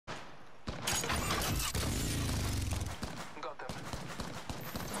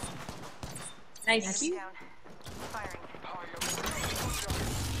Nice. Thank you. Firing.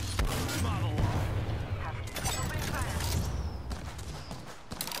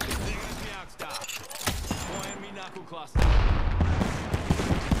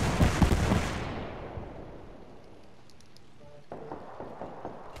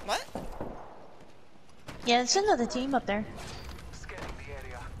 What? Yeah, there's another team up there.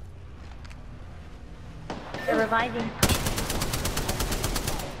 They're reviving.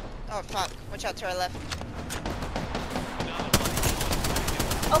 Oh fuck! Watch out to our left.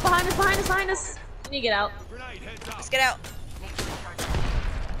 Oh, behind us, behind us, behind us. We need to get out. Let's get out.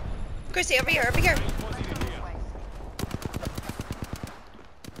 Chrissy, over here, over here.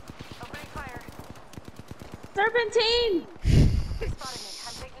 Opening fire. Serpentine! They spotted me.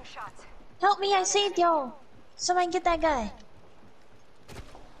 I'm taking shots. Help me, I saved y'all. Somebody get that guy.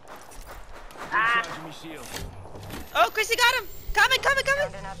 Oh, Chrissy got him. Coming, coming,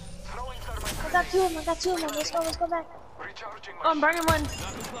 coming. Rounding up. I got two of them, I got two of them. Let's go back. Oh, I'm burning one.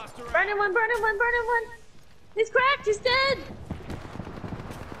 Burning one, burning one, burning one. He's cracked, he's dead.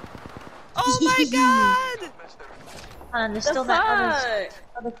 Oh my god. Hold on, there's still that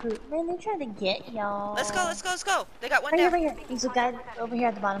other crew. Man, they tried to get y'all. Let's go, let's go, let's go. They got one Right here, down. right here. There's a guy over here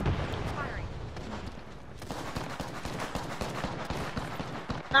at the bottom. Firing.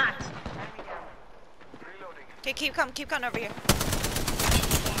 Knocked. Enemy down. Okay, keep coming over here.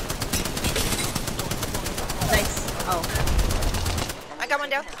 Nice. Oh. I got one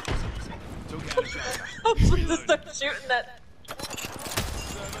down. I'm supposed to start shooting that.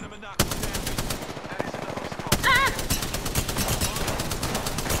 Ah!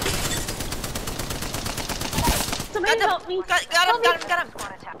 Somebody help me. Got him.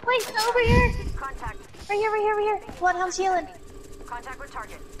 Squad attack. Wait, over here. Contact. Right here. Bloodhound's healing. Contact with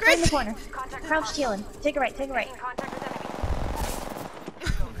target. Right in the Chris. corner. Contact with Crouched hostile. healing. Take it right. Making contact with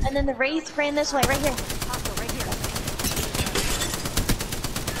enemy. And then the Wraith ran this way, right here. Hostile right here.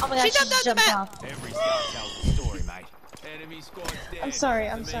 Oh my gosh, She jumped off the jumped map. off. Every scout tells a story, mate. Enemy squad's dead. I'm sorry,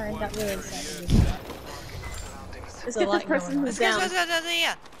 I got really excited. Let's get this person who's down.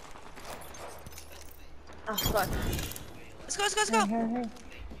 Yeah. Oh, fuck. Let's go. Hurry.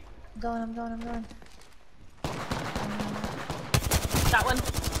 I'm going. That one.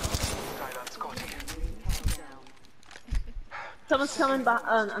 Someone's coming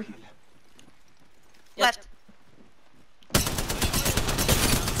behind. Left.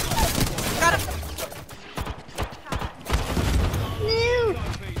 Got him.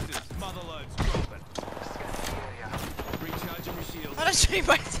 What a stream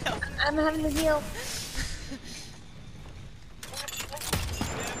myself. I'm having to heal.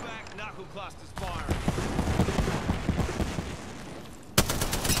 Knuckle clusters firing.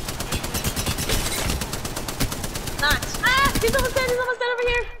 Knocked. Ah! He's almost dead over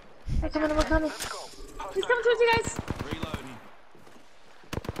here! We're coming. He's coming towards you guys! Reloading.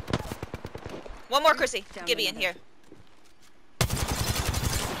 One more, Chrissy. Gibby in here.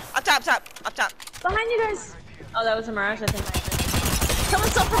 Up top. Behind you guys! Oh, that was a Mirage, I think.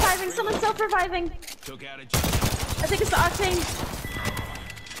 Someone's self-reviving! Took out a I think it's the Octane.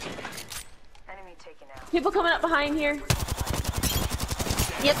 Enemy taken out. People coming up behind here.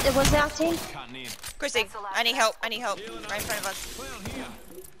 Yep, it was the Octane. cutting in. Chrissy, I need help. Right in front of us. Well, here.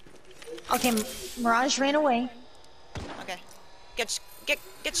 Okay, Mirage ran away. Okay. Get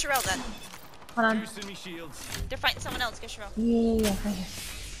Sherelle then. Hold on. Boosting me shields. They're fighting someone else. Get Sherelle. Yeah, right here.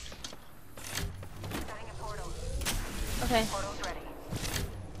 Setting a portal. Okay. Portal's ready.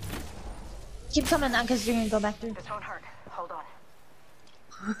 Keep coming now, because you're gonna go back through. This won't hurt. Hold on.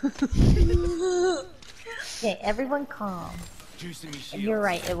 Okay, everyone calm. Juicing me shields. You're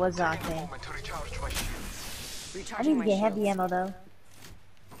right, it was Octane. I need to get heavy ammo though.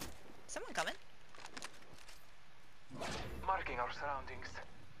 Someone coming. Marking our surroundings.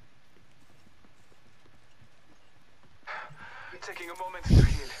 Taking a moment to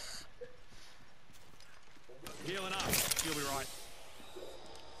heal. Healing up. You'll be right.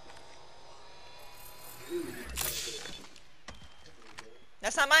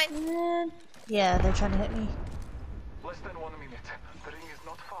 That's not mine. Yeah, they're trying to hit me. Less than 1 minute. The ring is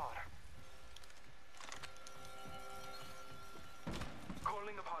not far.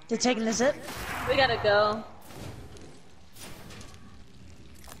 Calling upon They're taking the zip. We gotta go.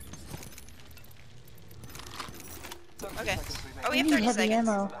 Okay. Oh, we have I need 30 heavy seconds.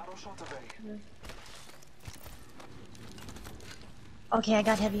 ammo. arrow shot away. Okay, I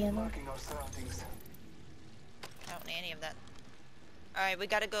got heavy ammo. Marking our surroundings. I don't need any of that. Alright, we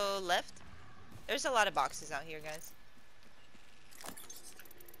gotta go left. There's a lot of boxes out here, guys.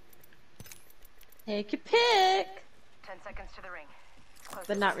 Take your pick! 10 seconds to the ring. Close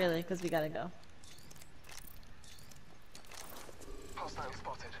But not really, because we gotta go. Hostile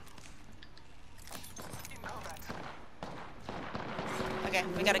spotted. In combat. Okay,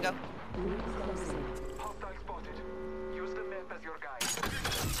 we gotta go. Hostile spotted. Use the map as your guide.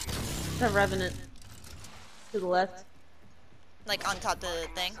 The Revenant. To the left. Like on top of the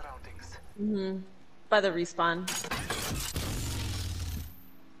thing. Surroundings. Mm-hmm. By the respawn.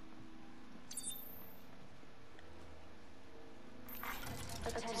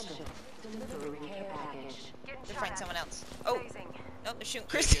 Attention. Delivering care package. We'll find someone else. Oh, nope, they're shooting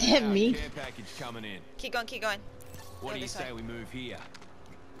Chris. Check it out, Me. Care package coming in. Keep going, keep going. What Go do you this say way. we move here?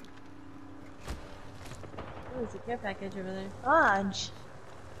 Oh, there's a care package over there. Fudge.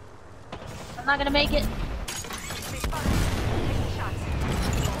 I'm not gonna make it.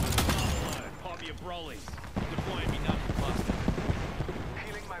 Pop your brollies. Deploying me knuckle cluster.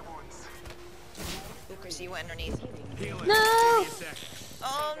 Healing my wounds. Ooh, Chris, you went underneath. Healing. No! Give me a sec.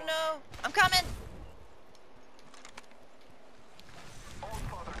 Oh no, I'm coming. All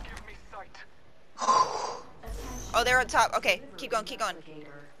Father, give me sight. Oh, they're on top. Okay, keep going, keep going.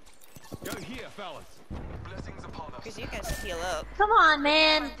 Go here, fellas. Blessings upon us. Chris, you guys heal up. Come on,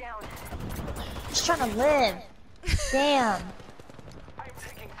 man. Down. Just trying to live. Damn. I am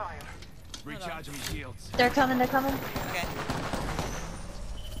taking fire. Recharging me shields. They're coming, they're coming. Okay.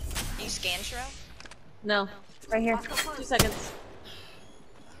 You scan, Sherelle? No. Right here. 2 seconds.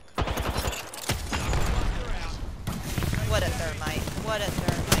 What a thermite. What a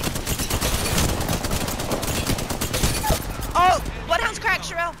thermite. Oh! Bloodhound's cracked,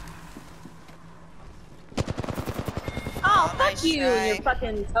 Sherelle! Oh, fuck nice you, try. you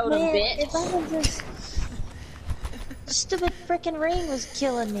fucking totem Man, bitch. if I had just... Stupid frickin' ring was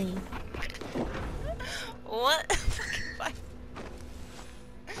killing me. What?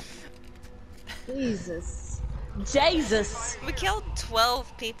 Jesus. Jesus. We killed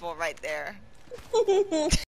 12 people right there.